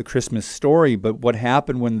call it the Christmas story, but what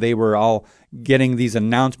happened when they were all getting these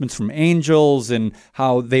announcements from angels and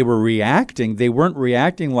how they were reacting. They weren't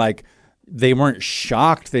reacting like they weren't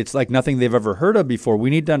shocked. It's like nothing they've ever heard of before. We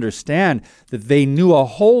need to understand that they knew a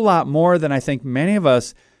whole lot more than I think many of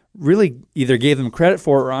us really either gave them credit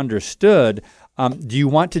for or understood. Do you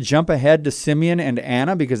want to jump ahead to Simeon and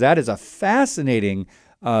Anna? Because that is a fascinating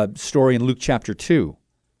story in Luke chapter 2.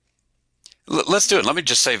 Let's do it. Let me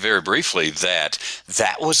just say very briefly that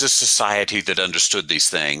was a society that understood these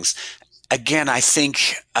things. Again, I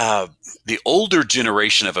think the older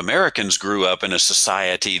generation of Americans grew up in a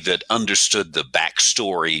society that understood the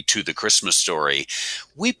backstory to the Christmas story.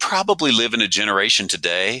 We probably live in a generation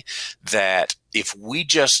today that if we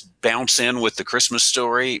just bounce in with the Christmas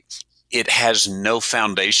story, it has no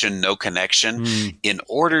foundation, no connection. In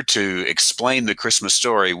order to explain the Christmas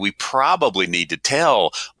story, we probably need to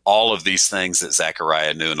tell all of these things that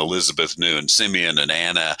Zechariah knew and Elizabeth knew and Simeon and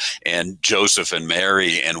Anna and Joseph and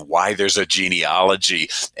Mary and why there's a genealogy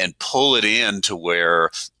and pull it in to where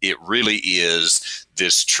it really is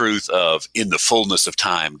this truth of in the fullness of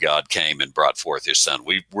time, God came and brought forth his son.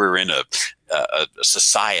 We're in a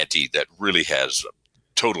society that really has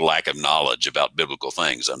total lack of knowledge about biblical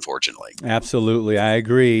things, unfortunately. Absolutely. I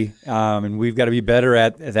agree. And we've got to be better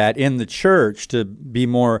at that in the church to be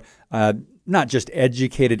more not just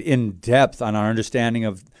educated in depth on our understanding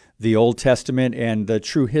of the Old Testament and the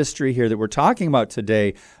true history here that we're talking about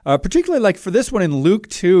today. Particularly like for this one in Luke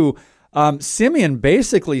 2, Simeon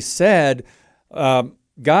basically said,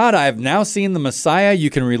 God, I've now seen the Messiah.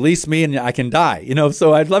 You can release me and I can die.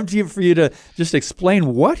 So I'd love for you to just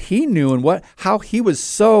explain what he knew and how he was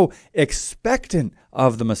so expectant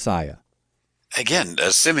of the Messiah. Again,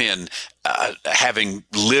 Simeon, having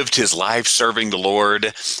lived his life serving the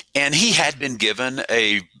Lord, and he had been given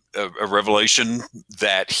a revelation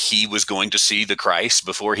that he was going to see the Christ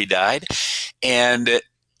before he died. And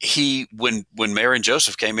when Mary and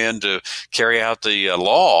Joseph came in to carry out the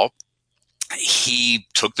law, he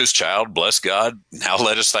took this child, bless God, now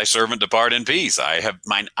lettest thy servant depart in peace.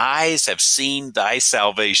 Mine eyes have seen thy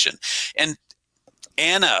salvation. And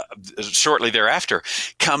Anna, shortly thereafter,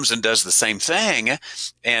 comes and does the same thing,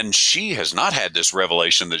 and she has not had this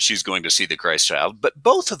revelation that she's going to see the Christ child, but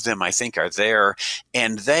both of them, I think, are there,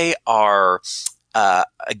 and they are,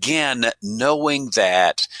 again, knowing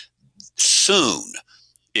that soon,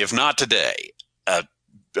 if not today,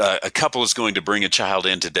 a couple is going to bring a child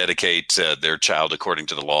in to dedicate their child according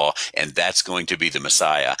to the law, and that's going to be the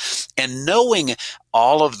Messiah. And knowing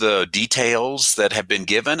all of the details that have been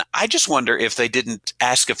given, I just wonder if they didn't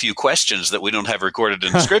ask a few questions that we don't have recorded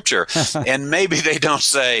in the Scripture. And maybe they don't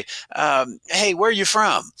say, hey, where are you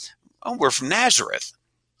from? Oh, we're from Nazareth.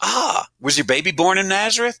 Ah, was your baby born in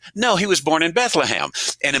Nazareth? No, he was born in Bethlehem.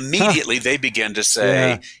 And immediately they begin to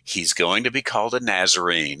say, he's going to be called a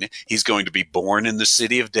Nazarene. He's going to be born in the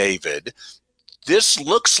city of David. This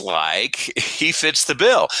looks like he fits the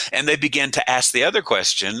bill. And they begin to ask the other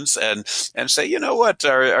questions and say, you know what,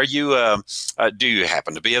 are you, do you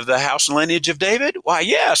happen to be of the house and lineage of David? Why,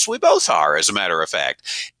 yes, we both are, as a matter of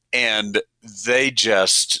fact. And they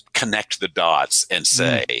just connect the dots and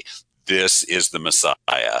say, this is the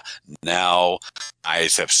Messiah. Now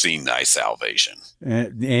eyes have seen thy salvation.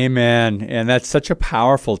 Amen. And that's such a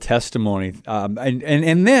powerful testimony.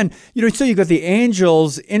 And then, so you got the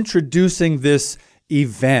angels introducing this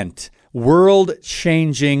event,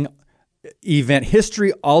 world-changing event,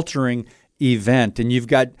 history-altering event. And you've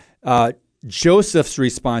got Joseph's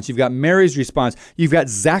response. You've got Mary's response. You've got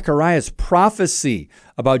Zechariah's prophecy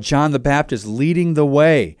about John the Baptist leading the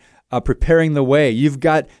way. Preparing the way. You've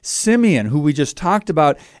got Simeon, who we just talked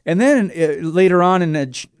about. And then later on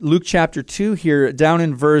in Luke chapter 2 here, down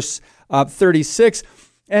in verse 36,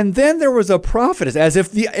 and then there was a prophetess, as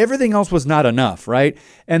if everything else was not enough, right?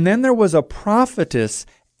 And then there was a prophetess,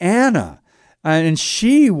 Anna, and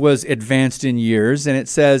she was advanced in years, and it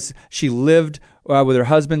says she lived with her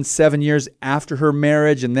husband 7 years after her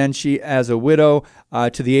marriage, and then she, as a widow,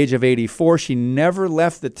 to the age of 84, she never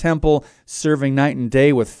left the temple, serving night and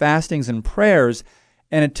day with fastings and prayers.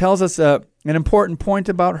 And it tells us an important point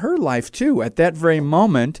about her life, too. At that very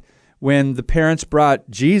moment, when the parents brought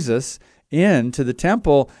Jesus into the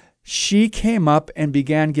temple, she came up and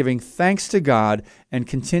began giving thanks to God and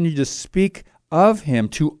continued to speak of him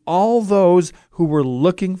to all those who were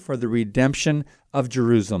looking for the redemption of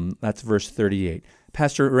Jerusalem. That's verse 38.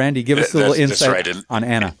 Pastor Randy, give us a little insight on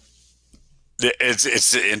Anna.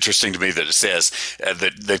 It's interesting to me that it says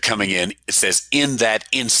that coming in, it says, in that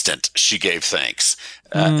instant she gave thanks.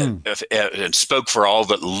 and spoke for all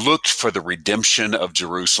that looked for the redemption of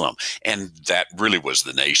Jerusalem. And that really was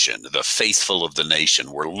the nation. The faithful of the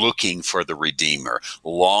nation were looking for the Redeemer,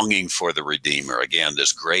 longing for the Redeemer. Again,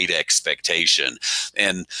 this great expectation.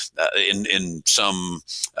 And in some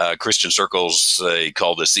Christian circles, they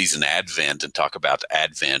call this season Advent and talk about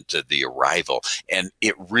Advent, the arrival. And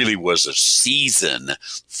it really was a season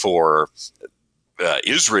for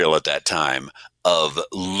Israel at that time of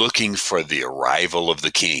looking for the arrival of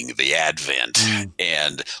the king, the advent,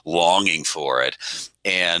 and longing for it.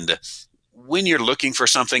 And when you're looking for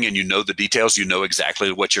something and you know the details, you know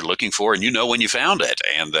exactly what you're looking for, and you know when you found it.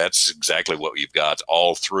 And that's exactly what you've got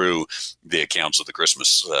all through the accounts of the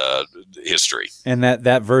Christmas history. And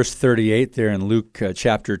that verse 38 there in Luke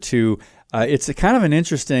chapter 2, it's a kind of an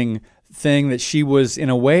interesting thing that she was, in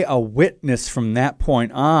a way, a witness from that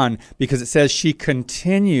point on, because it says she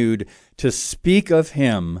continued to speak of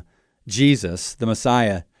him, Jesus, the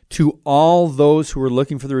Messiah, to all those who were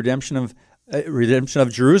looking for the redemption of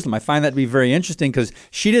Jerusalem. I find that to be very interesting because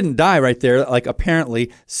she didn't die right there. Like,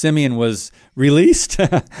 apparently Simeon was released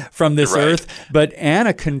from this earth, but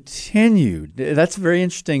Anna continued. That's very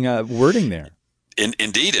interesting wording there.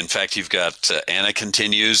 Indeed. In fact, you've got Anna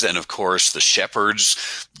continues, and of course the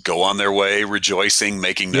shepherds go on their way rejoicing,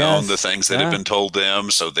 making known the things that have been told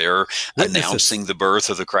them. So they're announcing the birth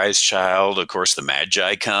of the Christ child. Of course, the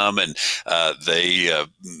Magi come, and they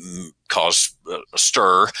cause a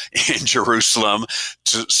stir in Jerusalem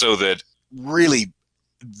so that really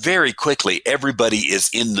very quickly everybody is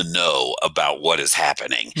in the know about what is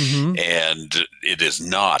happening. And it is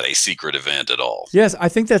not a secret event at all. Yes, I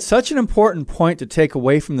think that's such an important point to take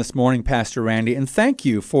away from this morning, Pastor Randy, and thank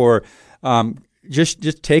you for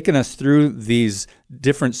just taking us through these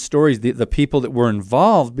different stories, the people that were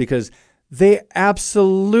involved, because they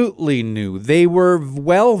absolutely knew. They were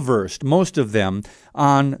well-versed, most of them,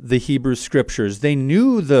 on the Hebrew Scriptures. They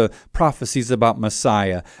knew the prophecies about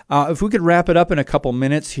Messiah. If we could wrap it up in a couple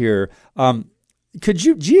minutes here, could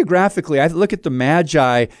you, geographically, I look at the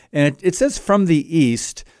Magi, and it says from the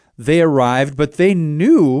east they arrived, but they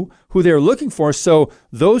knew who they were looking for. So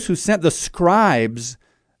those who sent the scribes,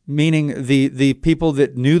 meaning the people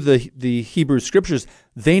that knew the Hebrew Scriptures,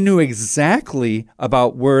 they knew exactly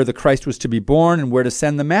about where the Christ was to be born and where to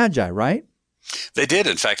send the Magi, right? They did.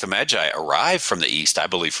 In fact, the Magi arrived from the east, I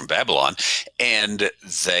believe from Babylon, and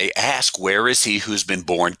they ask, where is he who's been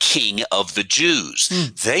born King of the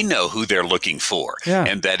Jews? They know who they're looking for,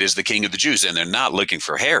 and that is the King of the Jews. And they're not looking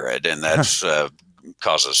for Herod, and that's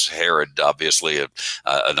causes Herod, obviously,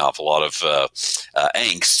 an awful lot of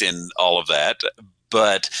angst in all of that.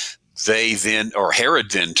 But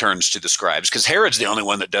Herod then turns to the scribes, because Herod's the only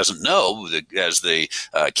one that doesn't know. As the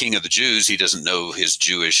king of the Jews, he doesn't know his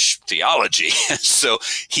Jewish theology. So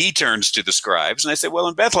he turns to the scribes, and they say, well,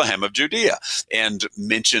 in Bethlehem of Judea, and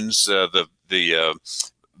mentions the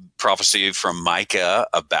prophecy from Micah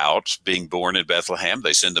about being born in Bethlehem.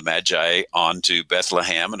 They send the Magi on to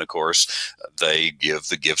Bethlehem, and of course, they give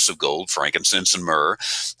the gifts of gold, frankincense, and myrrh.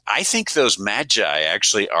 I think those Magi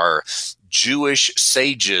actually are Jewish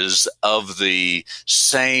sages of the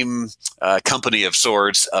same company of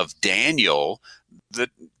sorts of Daniel that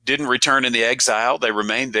didn't return in the exile. They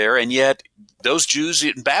remained there, and yet those Jews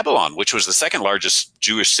in Babylon, which was the second largest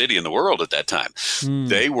Jewish city in the world at that time,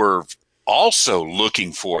 they were also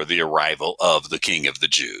looking for the arrival of the King of the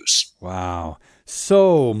Jews. Wow.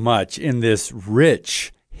 So much in this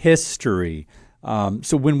rich history.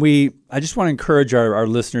 So I just want to encourage our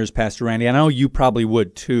listeners, Pastor Randy, I know you probably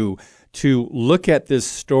would too, to look at this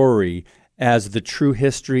story as the true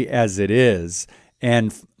history as it is,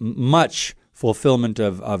 and much fulfillment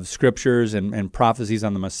of scriptures and prophecies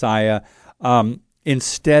on the Messiah,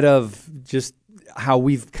 instead of just how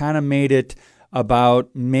we've kind of made it about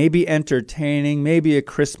maybe entertaining, maybe a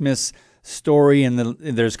Christmas story, and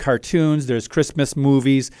there's cartoons, there's Christmas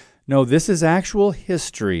movies. No, this is actual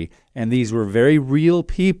history, and these were very real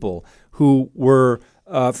people who were,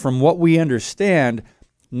 from what we understand,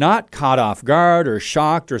 not caught off guard or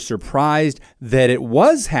shocked or surprised that it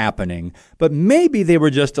was happening, but maybe they were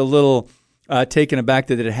just a little taken aback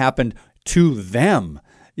that it happened to them.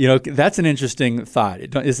 You know, that's an interesting thought,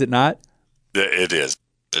 is it not? It is.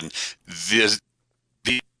 And these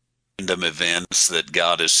random events that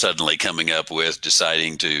God is suddenly coming up with,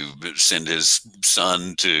 deciding to send his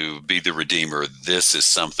son to be the Redeemer, this is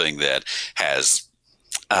something that has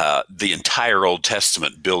the entire Old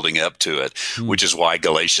Testament building up to it, which is why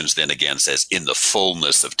Galatians then again says, in the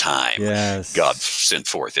fullness of time, God sent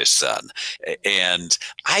forth his son. And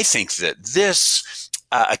I think that this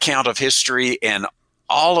account of history and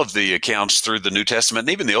all of the accounts through the New Testament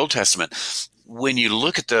and even the Old Testament when you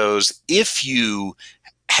look at those, if you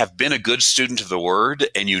have been a good student of the Word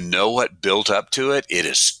and you know what built up to it, it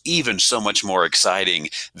is even so much more exciting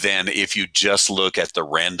than if you just look at the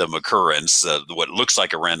random occurrence, what looks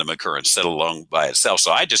like a random occurrence set along by itself.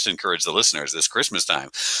 So I just encourage the listeners this Christmas time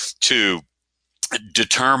to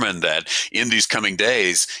determine that in these coming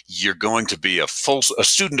days, you're going to be a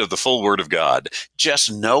student of the full Word of God, just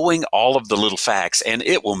knowing all of the little facts, and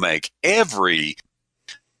it will make every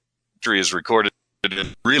history is recorded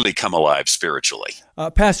and really come alive spiritually.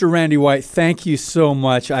 Pastor Randy White, thank you so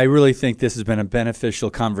much. I really think this has been a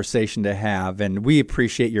beneficial conversation to have, and we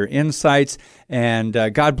appreciate your insights. And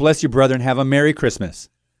God bless you, brother, and have a Merry Christmas.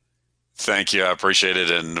 Thank you. I appreciate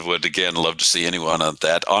it, and would again love to see anyone at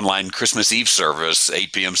that online Christmas Eve service,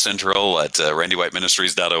 8 p.m. Central at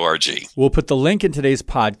randywhiteministries.org. We'll put the link in today's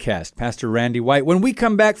podcast, Pastor Randy White. When we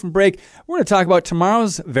come back from break, we're going to talk about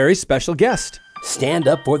tomorrow's very special guest. Stand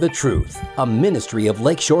Up for the Truth, a ministry of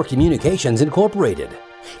Lakeshore Communications Incorporated.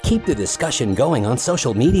 Keep the discussion going on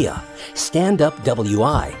social media. Stand Up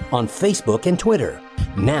WI on Facebook and Twitter.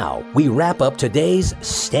 Now, we wrap up today's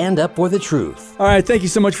Stand Up for the Truth. All right, thank you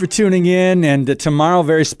so much for tuning in. And tomorrow,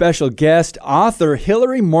 very special guest, author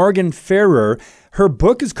Hillary Morgan Ferrer. Her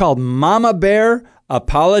book is called Mama Bear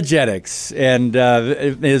Apologetics. And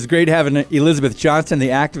it is great having Elizabeth Johnson, the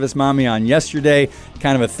activist mommy, on yesterday.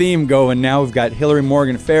 Kind of a theme going now. We've got Hillary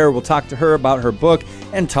Morgan Ferrer. We'll talk to her about her book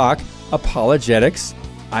and talk apologetics.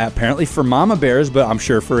 Apparently for mama bears, but I'm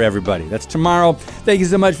sure for everybody. That's tomorrow. Thank you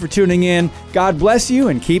so much for tuning in. God bless you,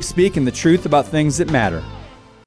 and keep speaking the truth about things that matter.